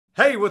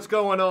Hey, what's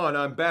going on?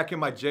 I'm back in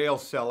my jail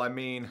cell,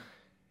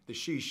 the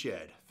she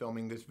shed,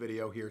 filming this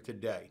video here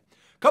today.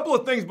 Couple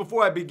of things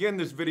before I begin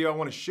this video I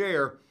want to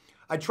share.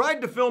 I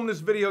tried to film this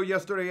video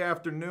yesterday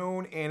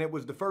afternoon, and it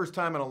was the first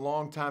time in a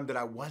long time that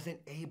I wasn't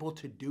able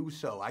to do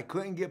so. I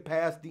couldn't get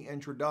past the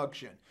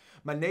introduction.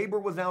 My neighbor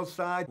was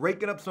outside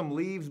raking up some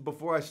leaves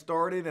before I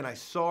started, and I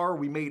saw her.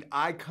 We made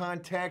eye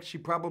contact. She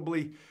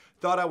probably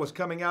thought I was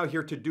coming out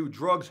here to do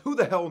drugs. Who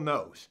the hell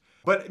knows?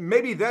 But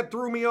maybe that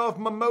threw me off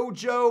my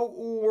mojo,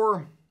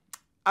 or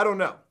I don't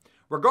know.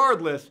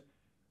 Regardless,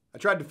 I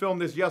tried to film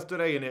this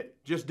yesterday and it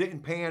just didn't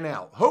pan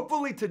out.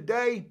 Hopefully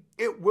today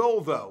it will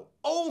though.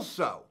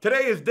 Also,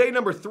 today is day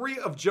number 3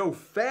 of Joe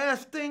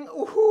fasting.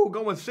 Ooh,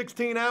 going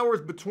 16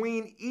 hours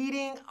between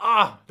eating.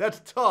 That's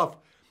tough.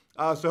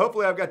 So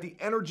hopefully I've got the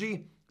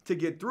energy to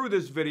get through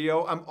this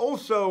video. I'm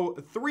also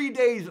 3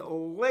 days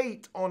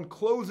late on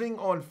closing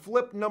on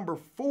flip number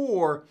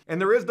 4,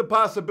 and there is the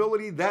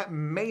possibility that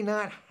may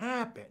not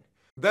happen.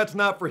 That's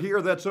not for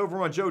here. That's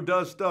over on Joe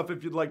Does Stuff.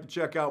 If you'd like to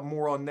check out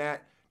more on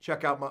that,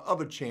 check out my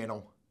other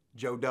channel,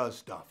 Joe Does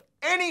Stuff.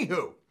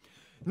 Anywho,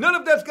 none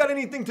of that's got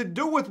anything to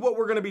do with what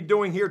we're going to be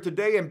doing here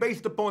today, and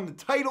based upon the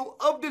title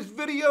of this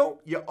video,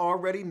 you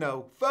already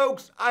know.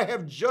 Folks, I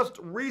have just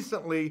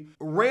recently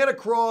ran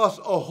across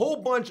a whole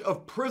bunch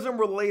of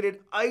prison-related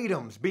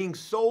items being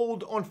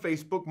sold on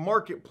Facebook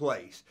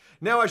Marketplace.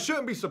 Now, I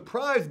shouldn't be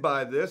surprised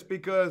by this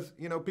because,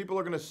 people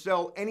are going to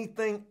sell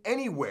anything,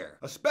 anywhere,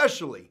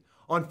 especially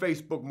on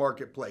Facebook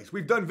Marketplace.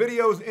 We've done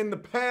videos in the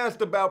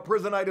past about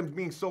prison items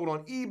being sold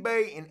on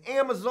eBay and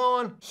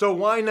Amazon, so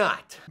why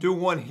not do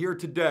one here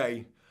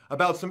today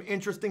about some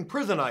interesting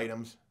prison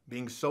items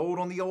being sold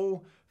on the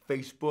old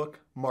Facebook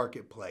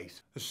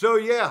Marketplace. So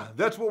yeah,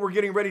 that's what we're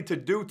getting ready to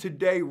do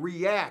today,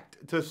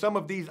 react to some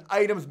of these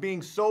items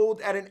being sold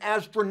at an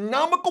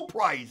astronomical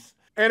price.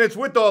 And it's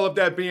with all of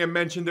that being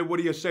mentioned that what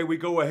do you say we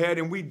go ahead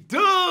and we dive.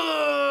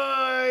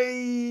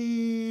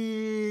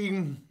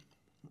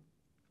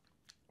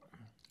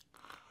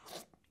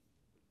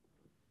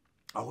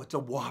 Oh, it's a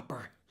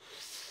Whopper.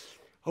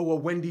 Oh, a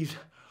Wendy's.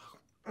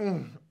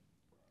 A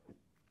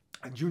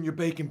Junior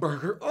Bacon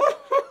Burger.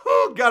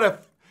 Oh,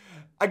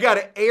 I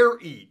gotta air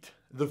eat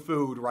the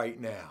food right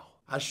now.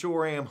 I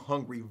sure am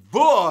hungry.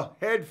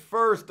 Head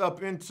first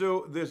up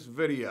into this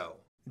video.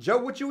 Joe,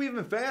 what you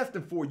even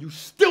fasting for? You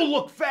still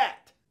look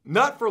fat.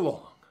 Not for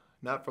long.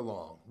 Not for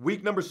long.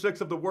 Week number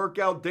 6 of the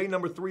workout, day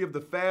number 3 of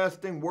the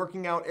fasting,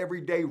 working out every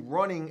day,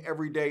 running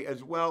every day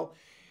as well.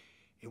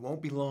 It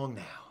won't be long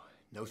now.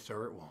 No,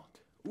 sir, it won't.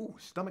 Ooh,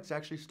 stomach's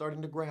actually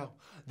starting to growl.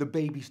 The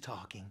baby's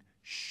talking.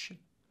 Shh.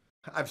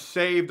 I've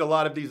saved a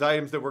lot of these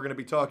items that we're going to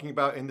be talking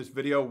about in this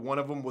video. One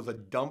of them was a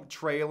dump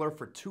trailer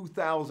for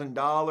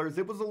 $2,000.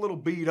 It was a little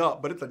beat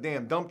up, but it's a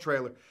damn dump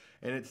trailer.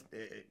 And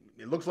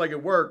it looks like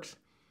it works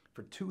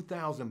for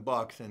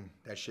 $2,000, and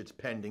that shit's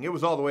pending. It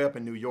was all the way up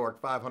in New York,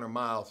 500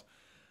 miles.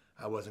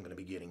 I wasn't going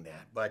to be getting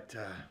that, but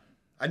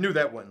I knew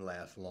that wouldn't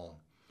last long.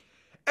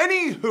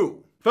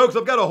 Anywho, folks,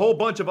 I've got a whole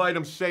bunch of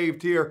items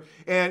saved here,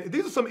 and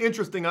these are some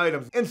interesting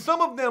items. And some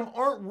of them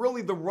aren't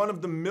really the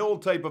run-of-the-mill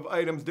type of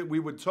items that we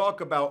would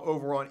talk about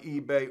over on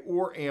eBay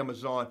or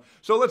Amazon.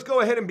 So let's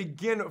go ahead and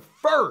begin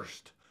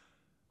first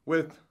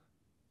with,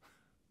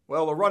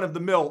 well, a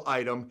run-of-the-mill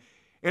item,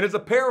 and it's a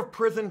pair of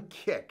prison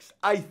kicks,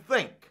 I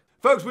think.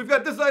 Folks, we've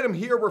got this item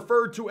here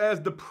referred to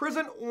as the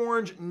Prison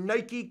Orange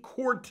Nike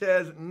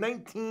Cortez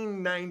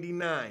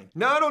 1999.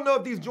 Now, I don't know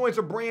if these joints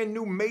are brand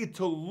new, made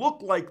to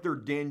look like they're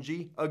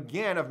dingy.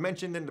 Again, I've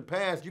mentioned in the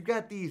past, you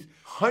got these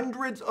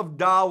hundreds of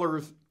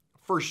dollars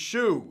for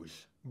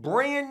shoes,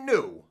 brand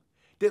new,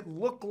 that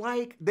look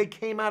like they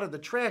came out of the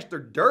trash. They're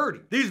dirty.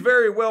 These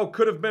very well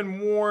could have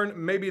been worn.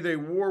 Maybe they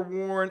were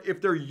worn.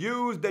 If they're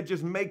used, that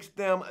just makes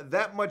them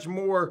that much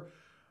more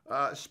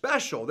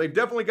special. They've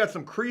definitely got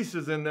some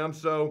creases in them.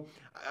 So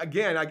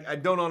again, I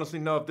don't honestly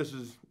know if this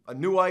is a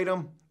new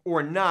item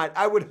or not.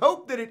 I would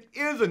hope that it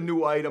is a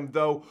new item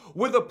though,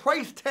 with a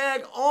price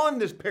tag on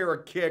this pair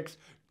of kicks,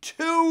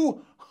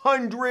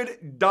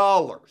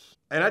 $200.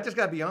 And I just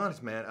gotta be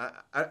honest, man,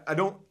 I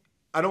don't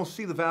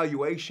see the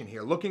valuation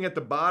here. Looking at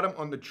the bottom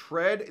on the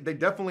tread, they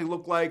definitely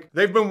look like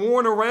they've been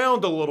worn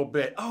around a little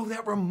bit. Oh,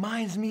 that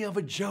reminds me of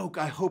a joke.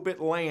 I hope it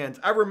lands.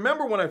 I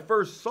remember when I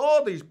first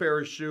saw these pair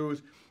of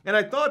shoes, and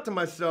I thought to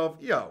myself,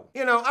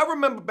 I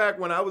remember back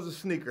when I was a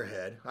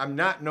sneakerhead. I'm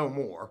not no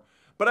more.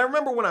 But I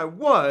remember when I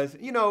was,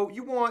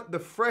 you want the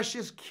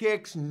freshest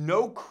kicks,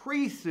 no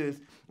creases.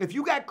 If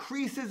you got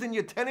creases in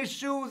your tennis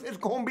shoes, it's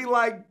gonna be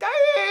like,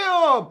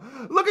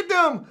 damn, look at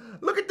them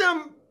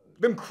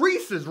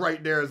creases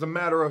right there, as a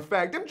matter of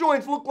fact. Them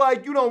joints look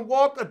like you done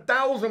walked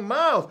 1,000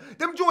 miles.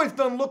 Them joints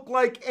done look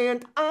like,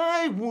 and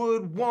I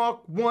would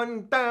walk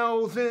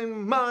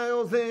 1,000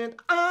 miles, and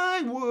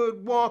I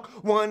would walk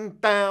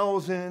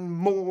 1,000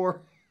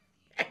 more.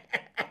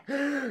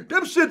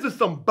 Them shits is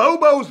some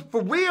bobos,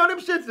 for real. Them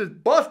shits is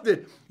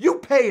busted. You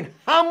paid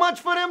how much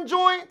for them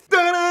joints?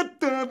 Y'all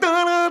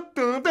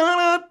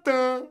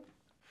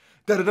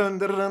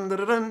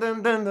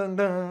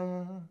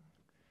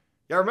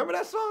remember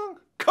that song?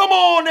 Come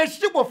on, that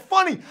shit was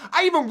funny.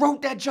 I even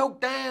wrote that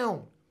joke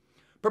down.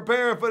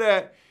 Preparing for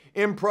that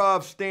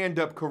improv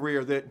stand-up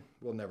career that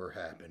will never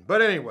happen.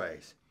 But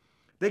anyways,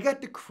 they got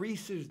the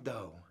creases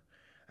though.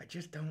 I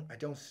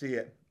don't see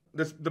it.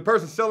 The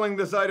person selling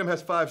this item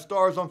has 5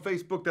 stars on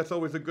Facebook. That's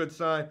always a good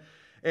sign.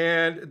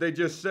 And they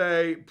just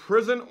say,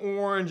 Prison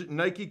Orange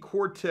Nike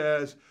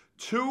Cortez,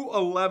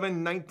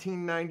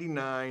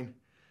 2/11/1999.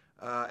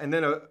 And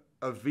then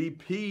a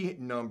VP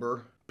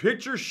number.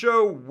 Pictures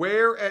show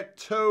wear at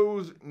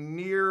toes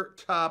near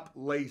top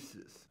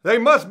laces. They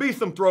must be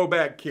some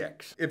throwback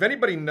kicks. If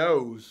anybody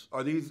knows,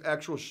 are these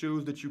actual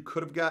shoes that you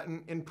could have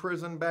gotten in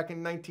prison back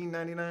in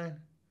 1999?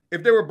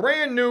 If they were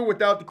brand new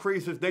without the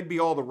creases, they'd be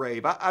all the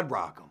rave. I'd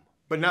rock them,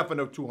 but not for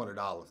no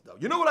 $200 though.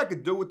 You know what I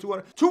could do with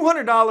 $200?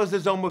 $200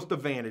 is almost a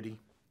vanity.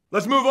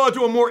 Let's move on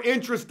to a more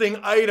interesting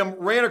item.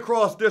 Ran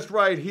across this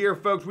right here,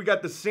 folks. We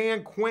got the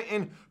San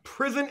Quentin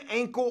Prison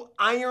Ankle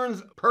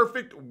Irons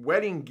Perfect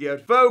Wedding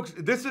Gift. Folks,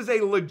 this is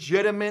a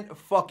legitimate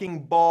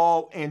fucking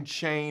ball and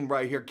chain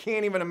right here.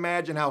 Can't even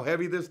imagine how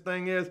heavy this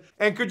thing is.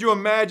 And could you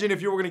imagine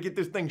if you were gonna get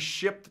this thing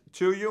shipped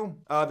to you?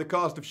 The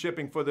cost of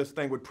shipping for this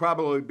thing would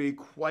probably be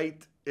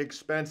quite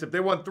expensive. They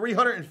want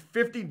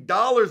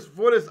 $350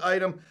 for this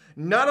item.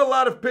 Not a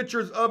lot of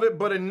pictures of it,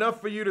 but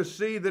enough for you to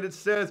see that it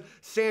says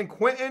San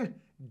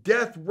Quentin,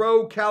 Death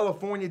Row,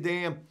 California.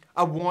 Damn,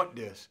 I want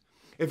this.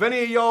 If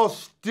any of y'all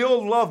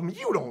still love me,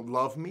 you don't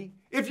love me.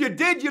 If you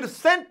did, you'd have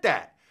sent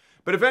that.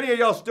 But if any of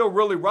y'all still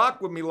really rock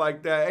with me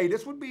like that, hey,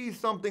 this would be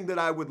something that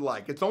I would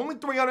like. It's only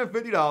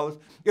 $350.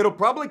 It'll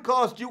probably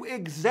cost you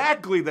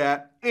exactly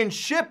that in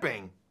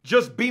shipping.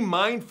 Just be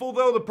mindful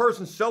though, the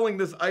person selling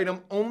this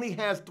item only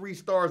has 3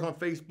 stars on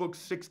Facebook,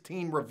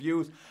 16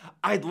 reviews.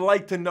 I'd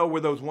like to know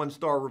where those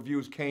 1-star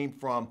reviews came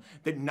from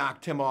that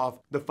knocked him off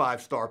the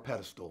 5-star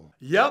pedestal.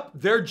 Yep,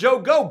 there Joe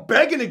go,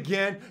 begging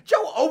again.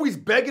 Joe always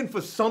begging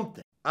for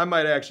something. I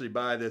might actually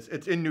buy this.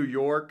 It's in New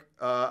York.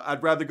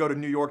 I'd rather go to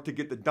New York to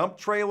get the dump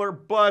trailer,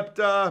 but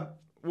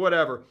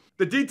whatever.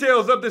 The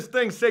details of this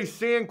thing say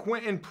San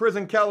Quentin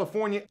Prison,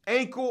 California,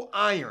 ankle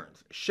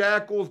irons,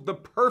 shackles, the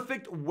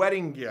perfect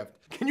wedding gift.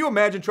 Can you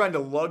imagine trying to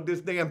lug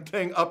this damn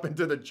thing up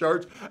into the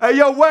church? Hey,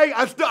 yo, wait,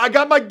 I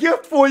got my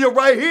gift for you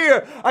right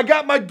here. I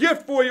got my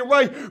gift for you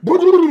right.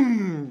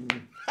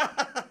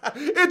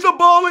 It's a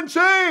ball and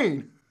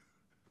chain.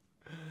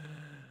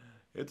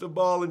 It's a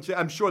ball and chain.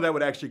 I'm sure that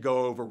would actually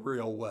go over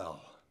real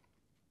well.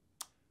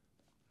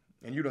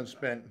 And you done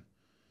spent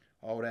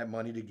all that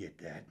money to get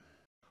that.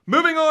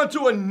 Moving on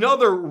to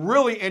another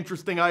really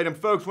interesting item,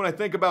 folks, when I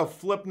think about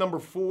flip number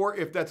 4,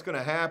 if that's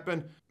gonna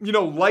happen, you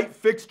know, light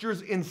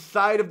fixtures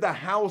inside of the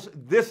house,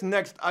 this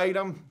next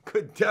item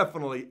could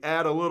definitely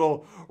add a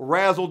little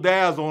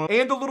razzle-dazzle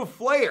and a little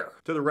flair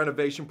to the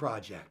renovation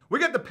project. We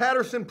got the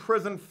Patterson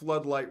Prison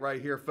floodlight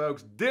right here,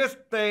 folks. This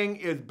thing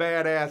is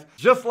badass.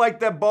 Just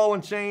like that ball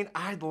and chain,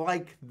 I'd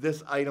like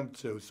this item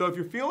too. So if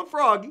you're feeling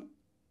froggy,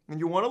 and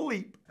you want to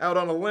leap out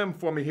on a limb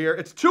for me here,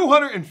 it's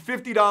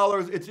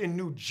 $250. It's in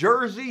New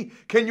Jersey.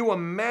 Can you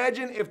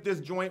imagine if this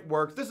joint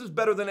works? This is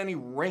better than any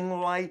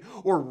ring light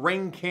or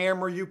ring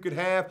camera you could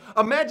have.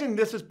 Imagine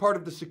this is part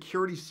of the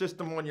security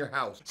system on your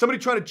house. Somebody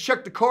trying to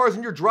check the cars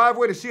in your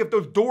driveway to see if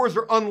those doors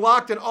are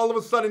unlocked, and all of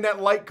a sudden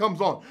that light comes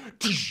on.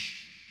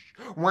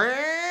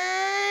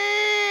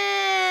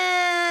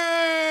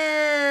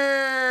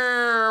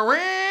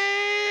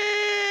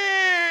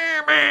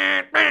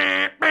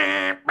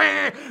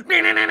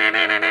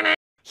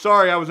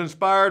 Sorry, I was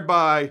inspired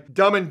by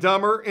Dumb and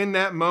Dumber in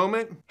that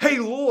moment. Hey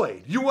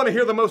Lloyd, you want to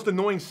hear the most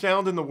annoying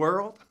sound in the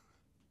world?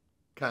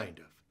 Kind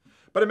of.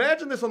 But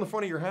imagine this on the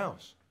front of your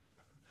house.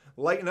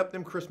 Lighting up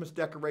them Christmas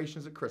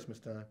decorations at Christmas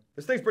time.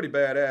 This thing's pretty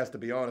badass, to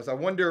be honest. I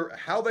wonder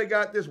how they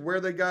got this, where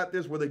they got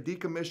this. Were they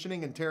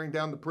decommissioning and tearing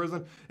down the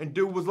prison? And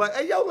dude was like,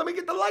 hey yo, let me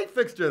get the light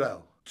fixture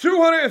though.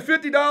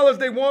 $250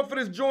 they want for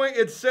this joint.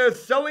 It says,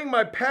 selling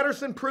my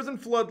Patterson Prison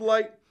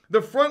floodlight.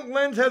 The front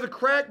lens has a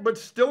crack, but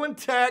still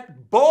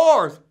intact.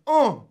 Bars.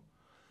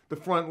 The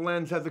front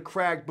lens has a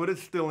crack, but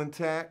it's still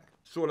intact.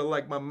 Sort of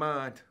like my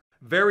mind.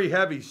 Very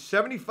heavy.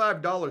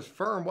 $75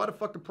 firm. Why the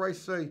fuck the price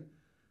say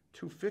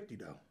 $250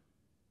 though?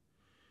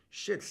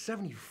 Shit,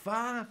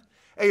 75?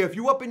 Hey, if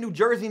you up in New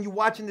Jersey and you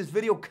watching this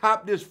video,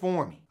 cop this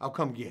for me. I'll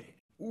come get it.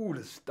 Ooh,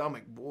 the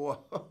stomach, boy.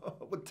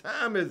 What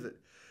time is it?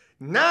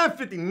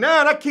 9:59.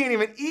 I can't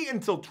even eat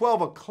until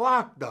 12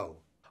 o'clock though.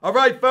 All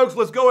right, folks,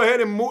 let's go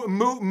ahead and move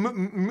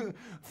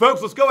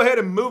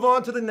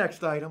on to the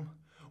next item.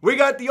 We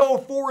got the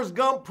old Forrest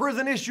Gump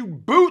prison issue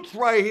boots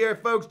right here,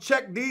 folks.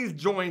 Check these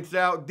joints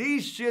out.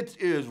 These shits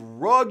is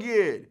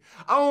rugged.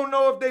 I don't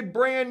know if they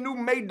brand new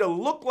made to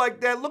look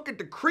like that. Look at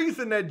the crease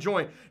in that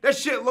joint. That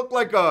shit look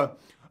like a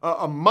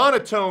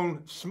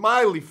monotone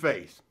smiley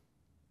face.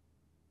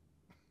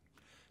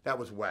 That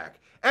was whack.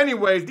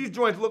 Anyways, these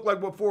joints look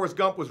like what Forrest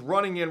Gump was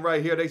running in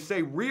right here. They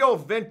say real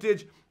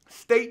vintage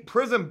state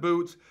prison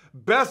boots,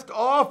 best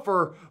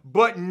offer,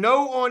 but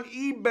no on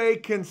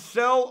eBay, can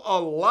sell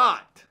a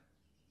lot.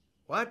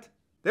 What?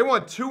 They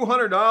want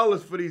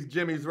 $200 for these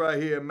jimmies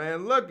right here,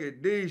 man. Look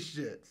at these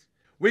shits.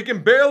 We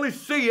can barely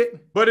see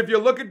it, but if you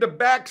look at the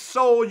back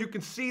sole, you can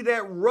see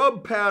that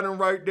rub pattern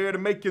right there to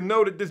make you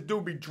know that this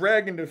dude be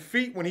dragging the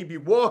feet when he be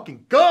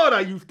walking. God, I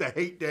used to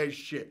hate that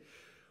shit.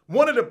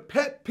 One of the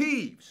pet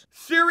peeves.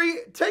 Siri,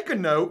 take a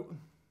note.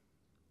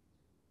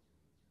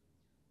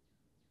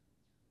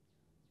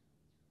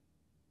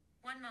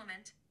 One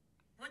moment.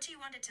 What do you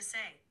want it to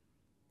say?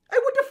 Hey,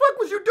 what the fuck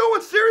was you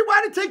doing, Siri?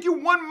 Why did it take you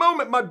one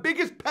moment? My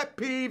biggest pet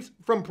peeves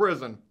from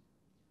prison.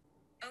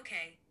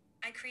 Okay,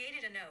 I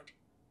created a note.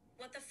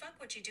 What the fuck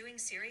what you doing,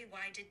 Siri?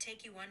 Why did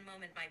take you one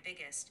moment, my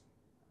biggest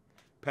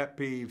pet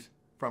peeves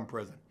from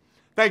prison.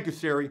 Thank you,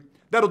 Siri.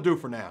 That'll do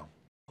for now.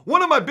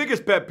 One of my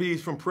biggest pet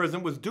peeves from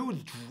prison was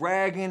dudes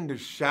dragging the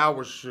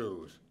shower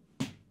shoes.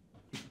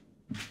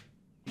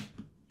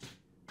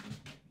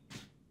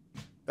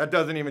 That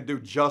doesn't even do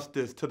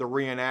justice to the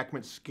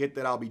reenactment skit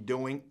that I'll be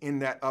doing in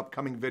that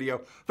upcoming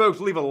video. Folks,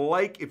 leave a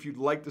like if you'd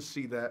like to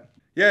see that.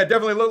 Yeah, it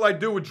definitely looked like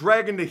dude was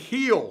dragging the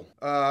heel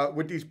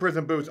with these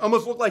prison boots.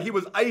 Almost looked like he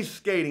was ice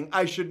skating.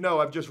 I should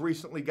know. I've just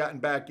recently gotten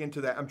back into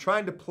that. I'm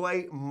trying to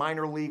play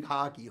minor league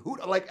hockey. Who,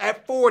 like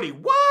at 40?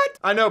 What?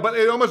 I know, but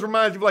it almost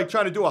reminds me of like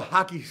trying to do a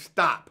hockey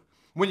stop.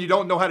 When you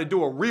don't know how to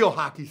do a real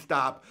hockey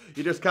stop,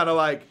 you just kind of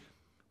like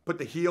put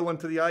the heel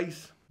into the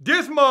ice.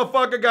 This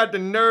motherfucker got the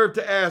nerve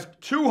to ask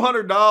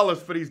 $200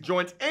 for these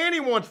joints, and he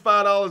wants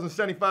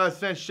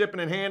 $5.75 shipping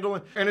and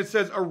handling. And it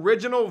says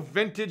original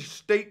vintage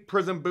state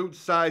prison boots,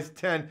 size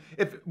 10.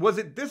 Was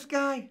it this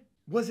guy?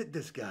 Was it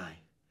this guy?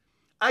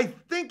 I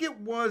think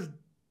it was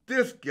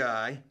this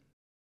guy.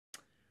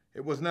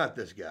 It was not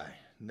this guy.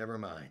 Never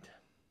mind.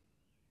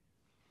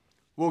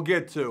 We'll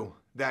get to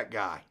that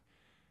guy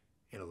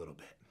in a little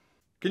bit.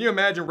 Can you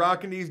imagine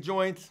rocking these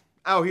joints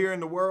out here in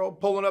the world,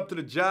 pulling up to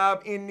the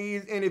job in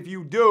these? And if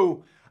you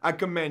do, I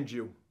commend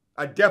you.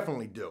 I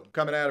definitely do.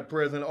 Coming out of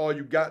prison, all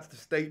you got's the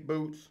state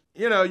boots.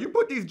 You know, you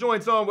put these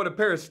joints on with a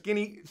pair of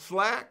skinny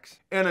slacks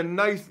and a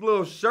nice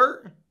little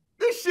shirt,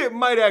 this shit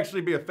might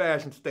actually be a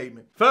fashion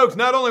statement. Folks,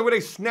 not only were they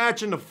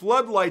snatching the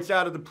floodlights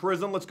out of the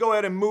prison, let's go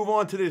ahead and move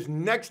on to this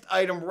next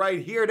item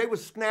right here. They were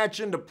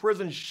snatching the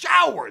prison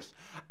showers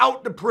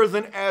out the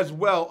prison as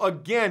well.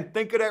 Again,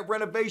 think of that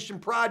renovation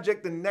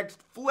project, the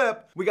next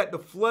flip. We got the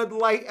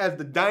floodlight as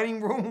the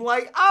dining room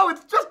light. Oh,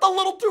 it's just a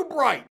little too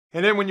bright.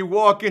 And then when you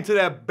walk into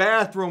that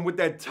bathroom with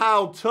that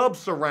tile tub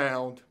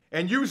surround,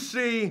 and you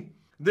see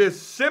this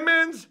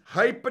Simmons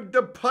Hyper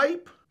the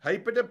Pipe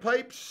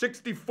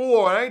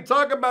 64. I ain't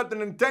talking about the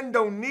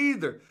Nintendo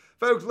neither.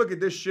 Folks, look at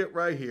this shit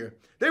right here.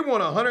 They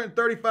want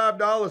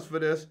 $135 for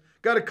this.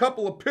 Got a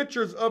couple of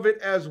pictures of it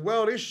as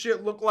well. This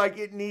shit look like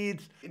it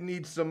needs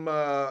some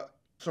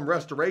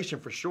restoration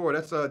for sure.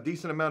 That's a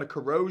decent amount of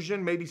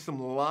corrosion, maybe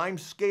some lime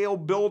scale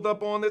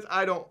buildup on this.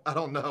 I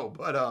don't know,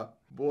 but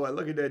boy,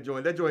 look at that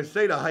joint. That joint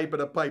say the Hyper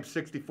the Pipe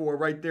 64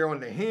 right there on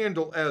the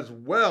handle as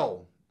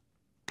well.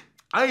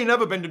 I ain't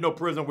never been to no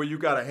prison where you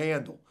got a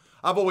handle.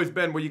 I've always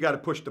been where you got to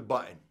push the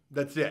button.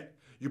 That's it.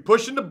 You're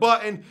pushing the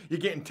button, you're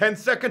getting 10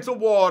 seconds of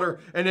water,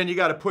 and then you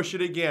got to push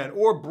it again.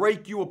 Or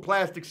break you a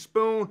plastic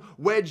spoon,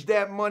 wedge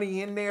that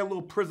money in there, a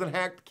little prison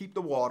hack to keep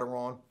the water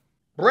on.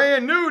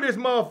 Brand new, this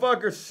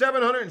motherfucker,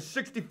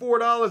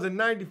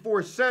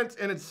 $764.94,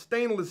 and it's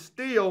stainless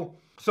steel.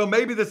 So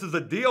maybe this is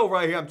a deal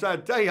right here. I'm trying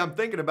to tell you, I'm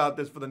thinking about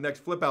this for the next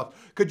flip house.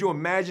 Could you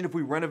imagine if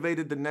we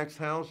renovated the next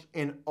house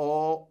in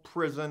all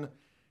prison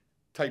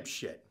type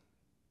shit?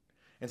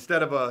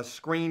 Instead of a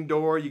screen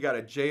door, you got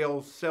a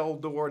jail cell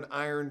door and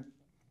iron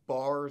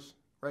bars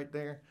right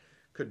there.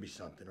 Could be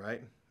something,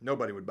 right?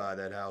 Nobody would buy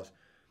that house.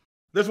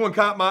 This one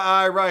caught my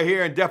eye right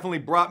here and definitely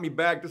brought me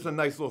back. This is a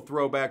nice little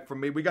throwback for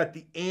me. We got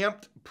the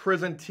amped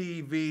prison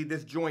TV.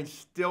 This joint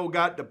still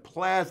got the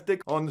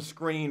plastic on the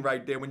screen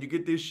right there. When you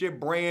get this shit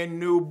brand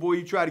new, boy,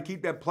 you try to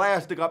keep that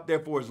plastic up there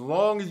for as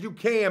long as you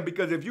can,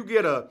 because if you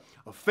get a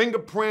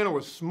fingerprint or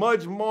a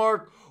smudge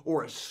mark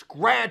or a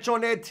scratch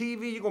on that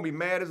TV, you're gonna be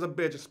mad as a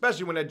bitch,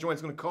 especially when that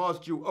joint's gonna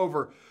cost you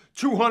over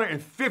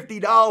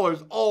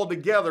 $250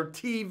 altogether.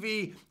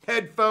 TV,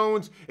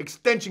 headphones,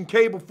 extension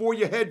cable for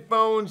your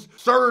headphones,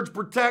 surge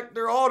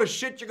protector, all the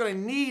shit you're gonna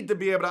need to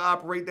be able to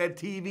operate that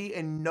TV,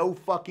 and no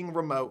fucking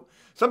remote.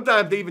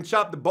 Sometimes they even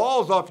chop the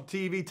balls off your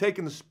TV,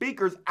 taking the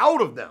speakers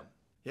out of them.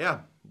 Yeah,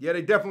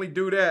 they definitely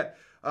do that.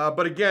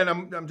 But again,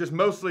 I'm just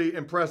mostly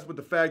impressed with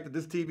the fact that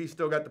this TV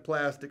still got the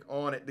plastic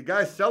on it. The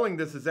guy selling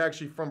this is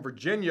actually from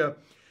Virginia,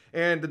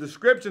 and the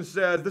description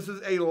says, this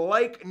is a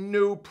like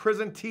new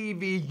prison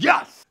TV.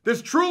 Yes!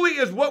 This truly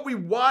is what we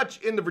watch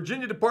in the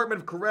Virginia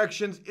Department of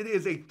Corrections. It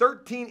is a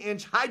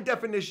 13-inch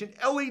high-definition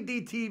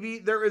LED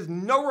TV. There is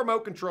no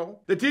remote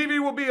control. The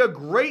TV will be a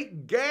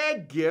great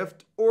gag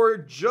gift or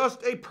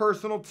just a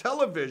personal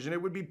television.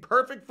 It would be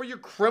perfect for your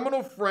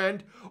criminal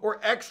friend or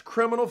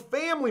ex-criminal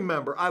family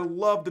member. I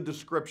love the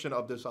description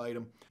of this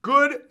item.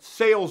 Good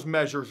sales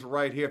measures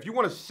right here. If you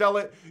want to sell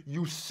it,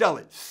 you sell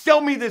it. Sell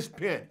me this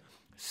pin.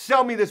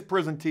 Sell me this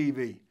prison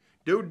TV.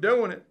 Dude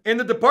doing it. In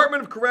the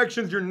Department of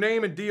Corrections, your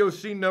name and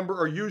DOC number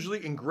are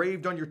usually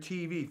engraved on your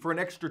TV. For an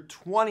extra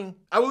 $20,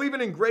 I will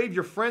even engrave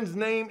your friend's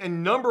name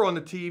and number on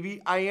the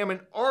TV. I am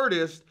an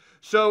artist,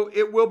 so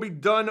it will be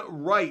done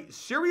right.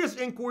 Serious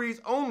inquiries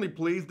only,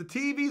 please. The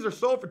TVs are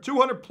sold for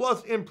 $200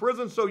 plus in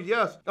prison, so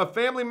yes, a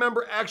family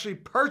member actually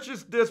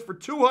purchased this for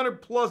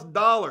 $200 plus.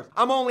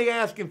 I'm only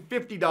asking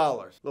 $50.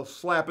 Little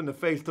slap in the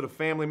face to the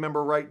family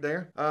member right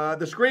there.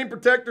 The screen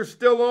protector's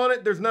still on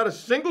it. There's not a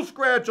single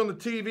scratch on the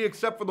TV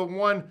except for the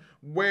one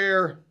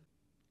where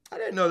I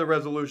didn't know the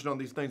resolution on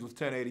these things was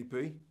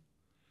 1080p.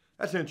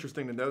 That's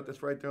interesting to note.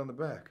 That's right there on the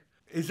back.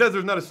 He says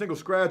there's not a single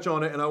scratch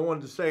on it, and I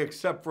wanted to say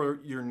except for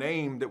your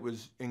name that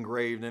was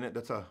engraved in it.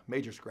 That's a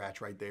major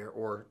scratch right there,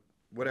 or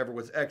whatever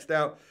was X'd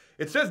out.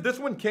 It says this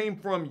one came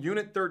from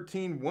Unit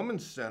 13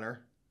 Women's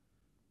Center.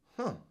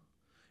 Huh.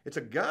 It's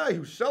a guy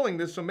who's selling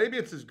this, so maybe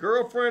it's his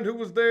girlfriend who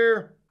was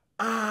there.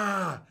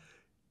 Ah,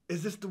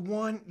 is this the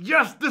one?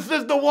 Yes, this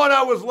is the one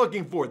I was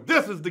looking for.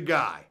 This is the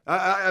guy.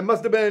 I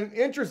must have been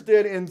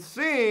interested in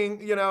seeing,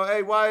 you know,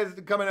 hey, why is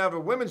it coming out of a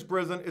women's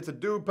prison? It's a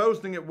dude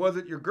posting it. Was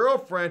it your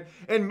girlfriend?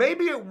 And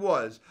maybe it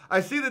was.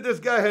 I see that this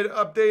guy had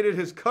updated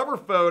his cover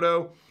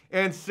photo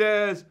and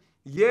says,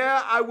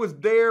 yeah, I was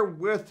there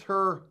with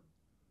her.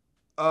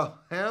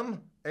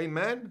 Ahem.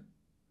 Amen.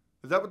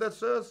 Is that what that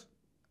says?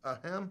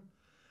 Ahem.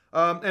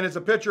 And it's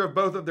a picture of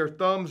both of their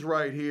thumbs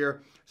right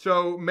here.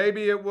 So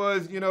maybe it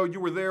was, you know, you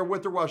were there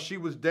with her while she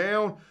was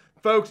down.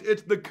 Folks,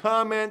 it's the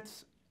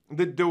comments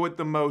that do it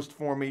the most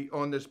for me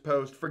on this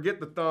post. Forget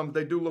the thumbs.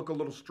 They do look a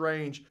little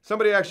strange.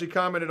 Somebody actually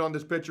commented on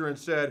this picture and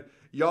said,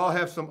 y'all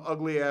have some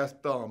ugly ass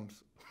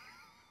thumbs.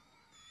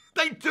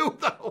 They do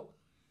though.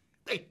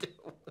 They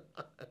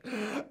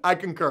do. I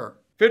concur.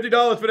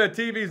 $50 for that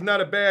TV is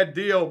not a bad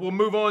deal. We'll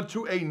move on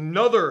to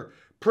another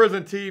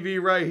prison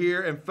TV right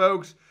here. And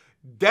folks,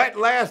 that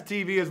last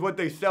TV is what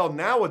they sell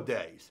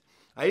nowadays.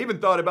 I even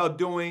thought about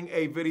doing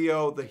a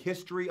video, the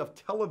history of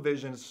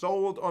television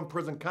sold on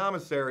prison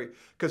commissary,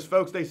 because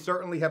folks, they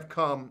certainly have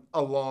come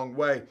a long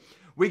way.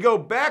 We go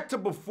back to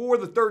before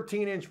the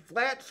 13-inch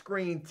flat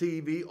screen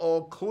TV,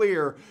 all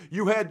clear.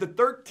 You had the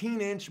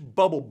 13-inch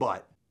bubble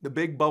butt, the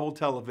big bubble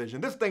television.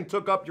 This thing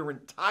took up your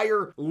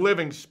entire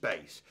living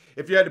space.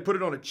 If you had to put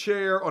it on a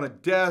chair, on a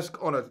desk,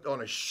 on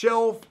a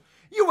shelf,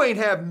 you ain't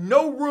have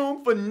no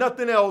room for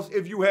nothing else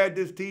if you had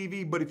this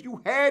TV. But if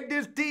you had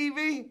this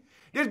TV,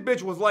 this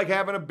bitch was like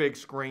having a big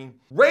screen.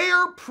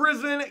 Rare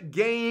prison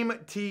game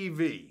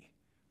TV.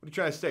 What are you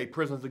trying to say?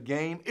 Prison's a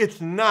game? It's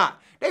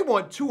not. They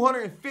want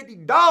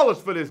 $250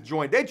 for this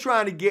joint. They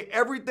trying to get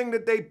everything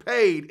that they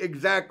paid,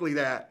 exactly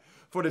that,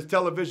 for this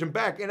television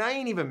back. And I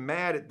ain't even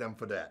mad at them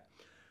for that.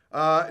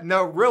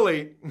 Now,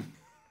 really,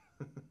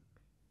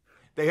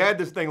 they had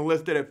this thing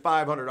listed at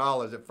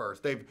 $500 at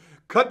first. They've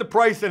cut the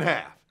price in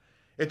half.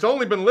 It's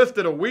only been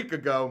listed a week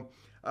ago,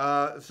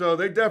 so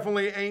they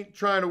definitely ain't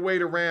trying to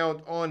wait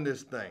around on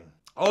this thing.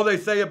 All they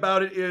say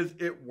about it is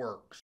it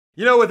works.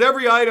 You know, with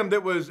every item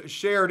that was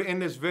shared in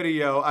this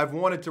video, I've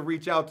wanted to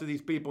reach out to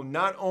these people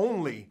not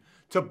only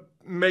to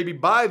maybe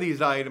buy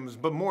these items,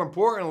 but more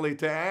importantly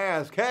to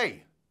ask,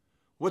 hey,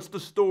 what's the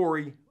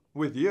story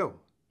with you?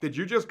 Did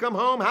you just come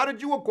home? How did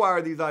you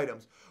acquire these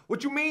items?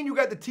 What you mean you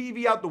got the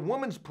TV out the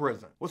women's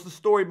prison? What's the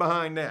story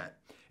behind that?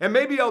 And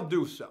maybe I'll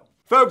do so.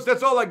 Folks,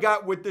 that's all I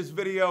got with this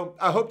video.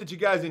 I hope that you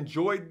guys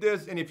enjoyed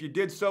this, and if you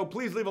did so,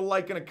 please leave a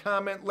like and a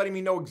comment letting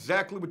me know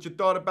exactly what you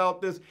thought about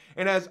this.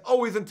 And as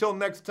always, until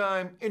next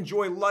time,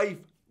 enjoy life,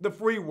 the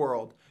free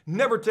world.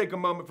 Never take a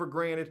moment for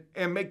granted,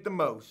 and make the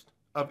most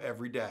of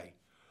every day.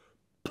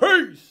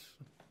 Peace!